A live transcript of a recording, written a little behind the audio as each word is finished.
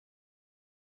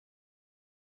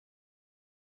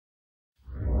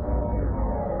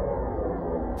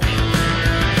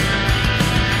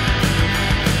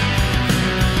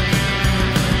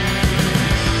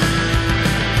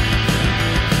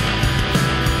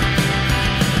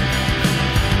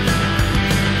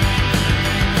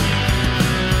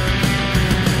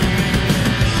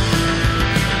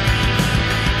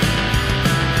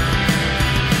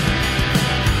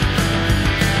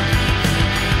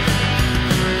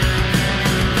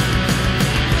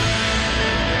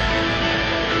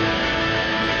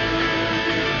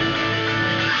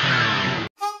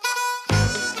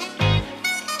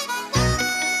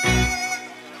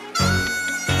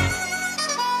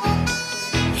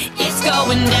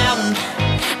going down.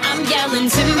 I'm yelling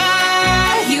timber,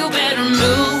 you better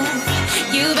move,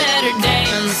 you better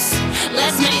dance.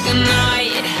 Let's make a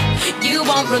night you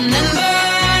won't remember.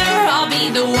 I'll be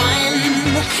the one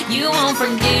you won't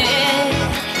forget.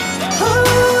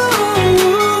 Ooh.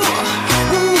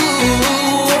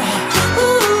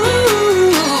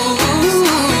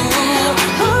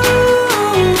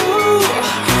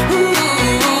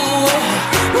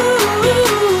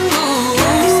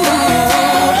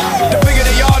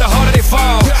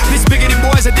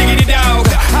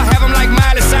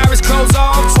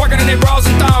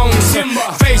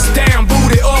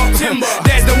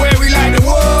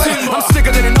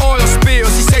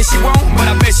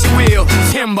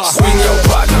 Swing your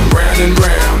partner round and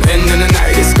round, and then the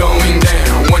night is going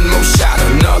down. One more shot,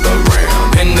 another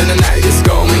round, and then the night is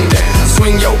going down.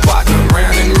 Swing your partner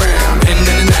round and round, and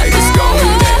then the night is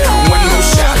going down. One more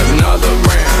shot, another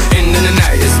round, and then the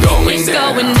night is going down. It's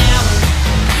going down.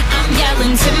 I'm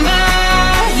yelling timber,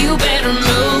 you better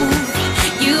move,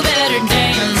 you better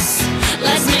dance.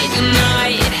 Let's make a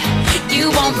night you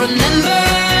won't remember.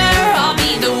 I'll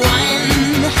be the one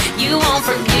you won't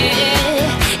forget.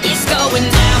 It's going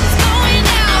down.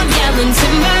 I'm yelling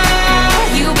timber,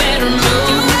 you better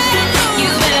move, you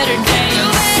better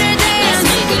dance. Let's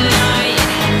make a night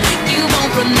you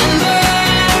won't remember.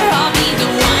 I'll be the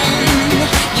one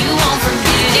you won't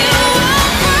forget.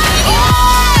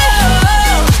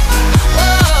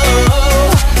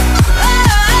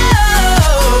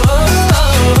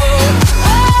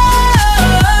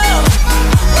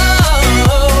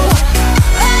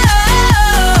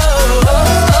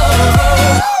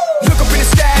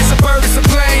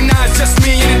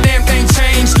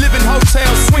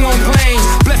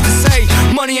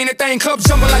 Money ain't a thing, club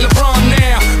jumping like LeBron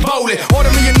now. Bowl it, order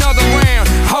me another round.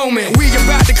 Homie, we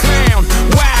about to clown.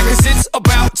 Why? Cause it's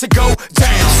about to go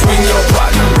down. Swing your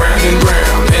partner round and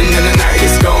round, and then the night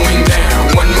is going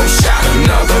down. One more shot,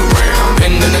 another round,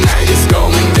 and then the night is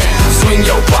going down. Swing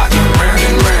your partner round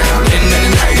and round, and then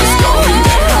the night is going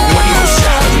down. One more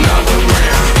shot, another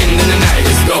round, and then the night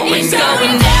is going down. It's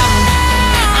going down.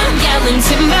 I'm yelling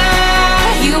timber,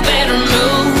 you better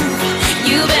move,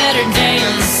 you better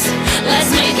dance.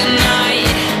 Let's make a night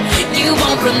you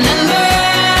won't remember.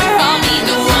 I'll be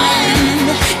the one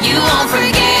you won't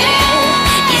forget.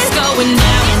 It's going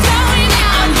down.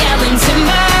 I'm yelling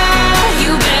timber,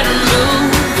 you better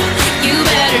move, you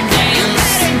better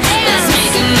dance. Let's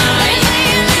make a night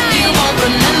you won't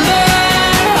remember.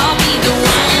 I'll be the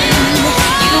one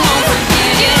you won't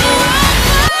forget.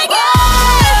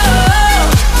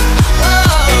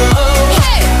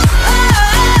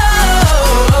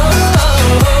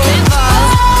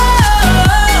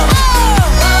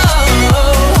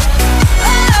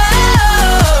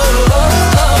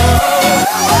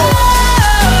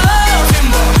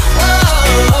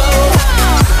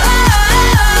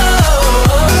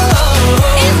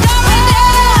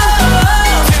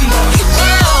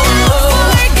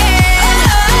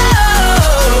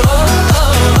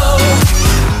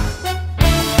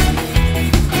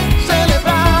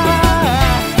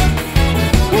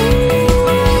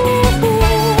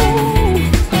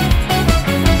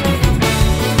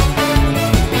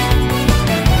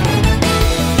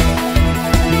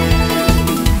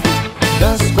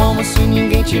 Dance como se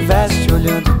ninguém tivesse te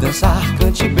olhando dançar.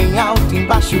 Cante bem alto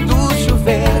embaixo do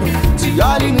chuveiro. Se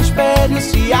olhe no espelho,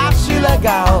 se ache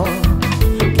legal.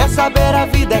 Quer saber, a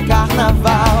vida é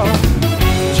carnaval.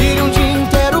 Tire um dia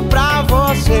inteiro pra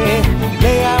você.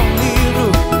 Leia um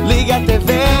livro, ligue a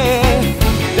TV.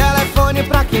 Telefone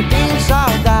pra quem tem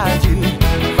saudade.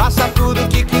 Faça tudo o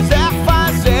que quiser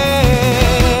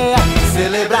fazer.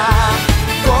 Celebrar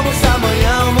como se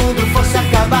amanhã o mundo fosse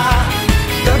acabar.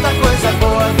 Tanta coisa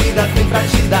boa a vida tem pra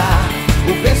te dar.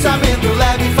 O pensamento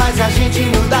leve faz a gente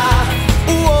mudar.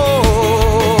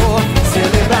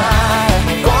 Celebrar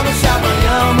como se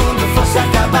amanhã o mundo fosse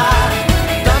acabar.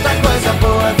 Tanta coisa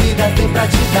boa a vida tem pra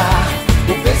te dar.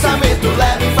 O pensamento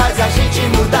leve faz a gente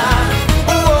mudar.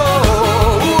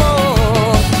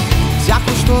 Se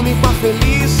acostume com a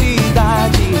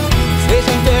felicidade.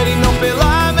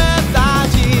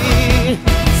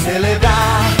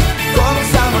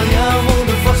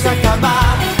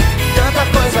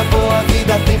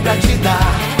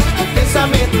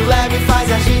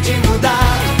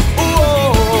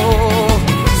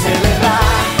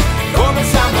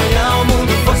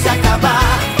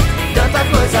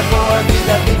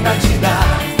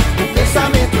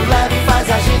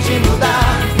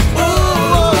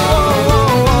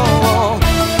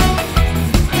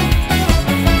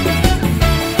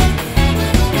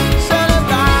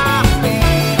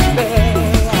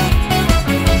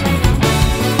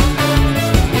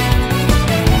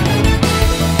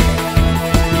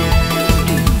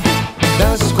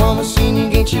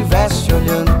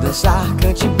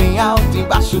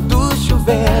 embaixo do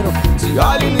chuveiro. Se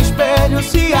olhe no espelho,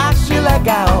 se ache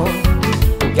legal.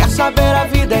 Quer saber, a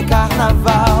vida é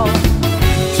carnaval.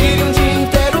 Tire um dia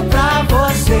inteiro pra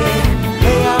você.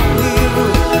 Leia um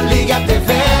livro, ligue a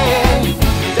TV.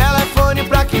 Telefone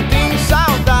pra quem tem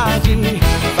saudade.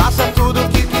 Faça tudo o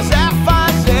que quiser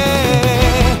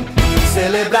fazer.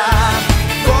 Celebrar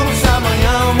como se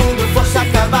amanhã o mundo fosse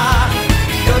acabar.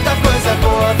 Tanta coisa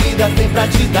boa a vida tem pra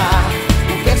te dar.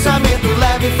 O pensamento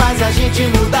leve faz a gente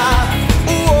mudar.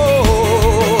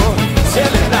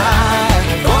 Celebrar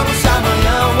como se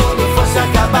amanhã o mundo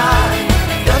acabar.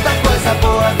 Tanta coisa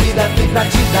boa a vida tem pra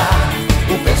te dar.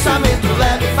 O pensamento leve